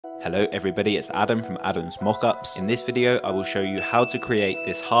Hello everybody, it's Adam from Adam's Mockups. In this video, I will show you how to create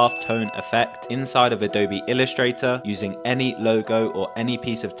this halftone effect inside of Adobe Illustrator using any logo or any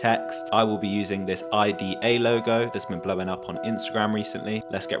piece of text. I will be using this IDA logo that's been blowing up on Instagram recently.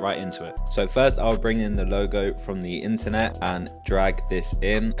 Let's get right into it. So first I'll bring in the logo from the internet and drag this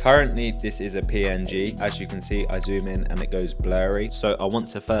in. Currently this is a PNG. As you can see, I zoom in and it goes blurry. So I want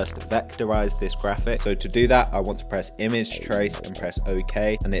to first vectorize this graphic. So to do that, I want to press image trace and press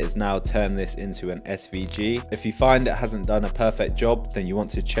OK, and it is now turn this into an SVG. If you find it hasn't done a perfect job, then you want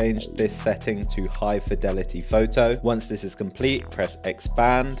to change this setting to high fidelity photo. Once this is complete, press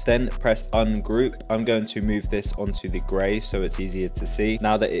expand, then press ungroup. I'm going to move this onto the gray so it's easier to see.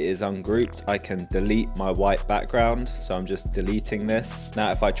 Now that it is ungrouped, I can delete my white background, so I'm just deleting this.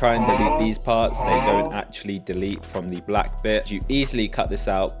 Now if I try and delete these parts, they don't actually delete from the black bit. You easily cut this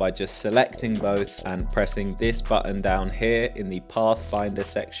out by just selecting both and pressing this button down here in the pathfinder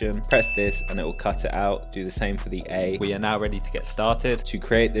section. Press this and it will cut it out. Do the same for the A. We are now ready to get started. To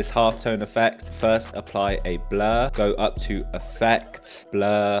create this halftone effect, first apply a blur. Go up to effect,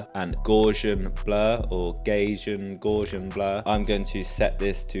 blur, and Gaussian blur or Gaussian blur. I'm going to set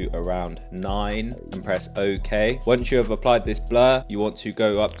this to around 9 and press OK. Once you have applied this blur, you want to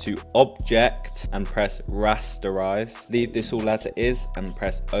go up to object and press rasterize. Leave this all as it is and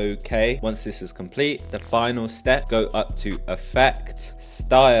press OK. Once this is complete, the final step, go up to effect,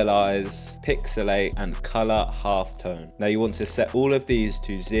 stylize, pixelate, and color halftone. Now you want to set all of these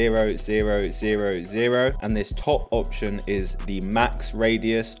to 0, 0, 0, 0, and this top option is the max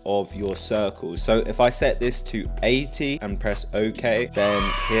radius of your circles. So if I set this to 80 and press OK,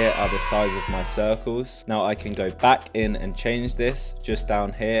 then here are the size of my circles. Now I can go back in and change this just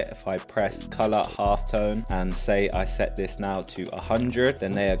down here. If I press color halftone and say I set this now to 100,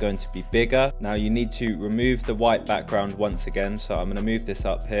 then they are going to be bigger. Now you need to remove the white background once again, so I'm going to move this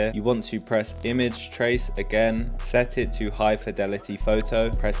up here. You want to press image trace again, set it to high fidelity photo,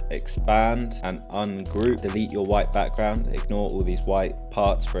 press expand and ungroup. Delete your white background, ignore all these white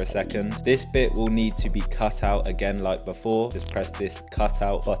parts for a second. This bit will need to be cut out again like before. Just press this cut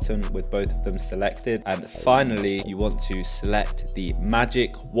out button with both of them selected, and finally you want to select the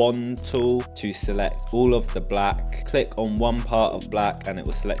magic wand tool to select all of the black. Click on one part of black and it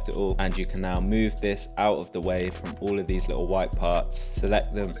will select it all, and you can now move this out of the way from all of these little white parts.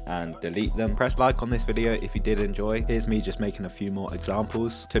 Select them and delete them. Press like on this video if you did enjoy. Here's me just making a few more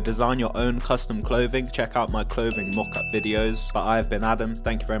examples. To design your own custom clothing, check out my clothing mock-up videos. But I have been Adam.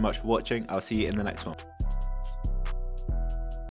 Thank you very much for watching. I'll see you in the next one.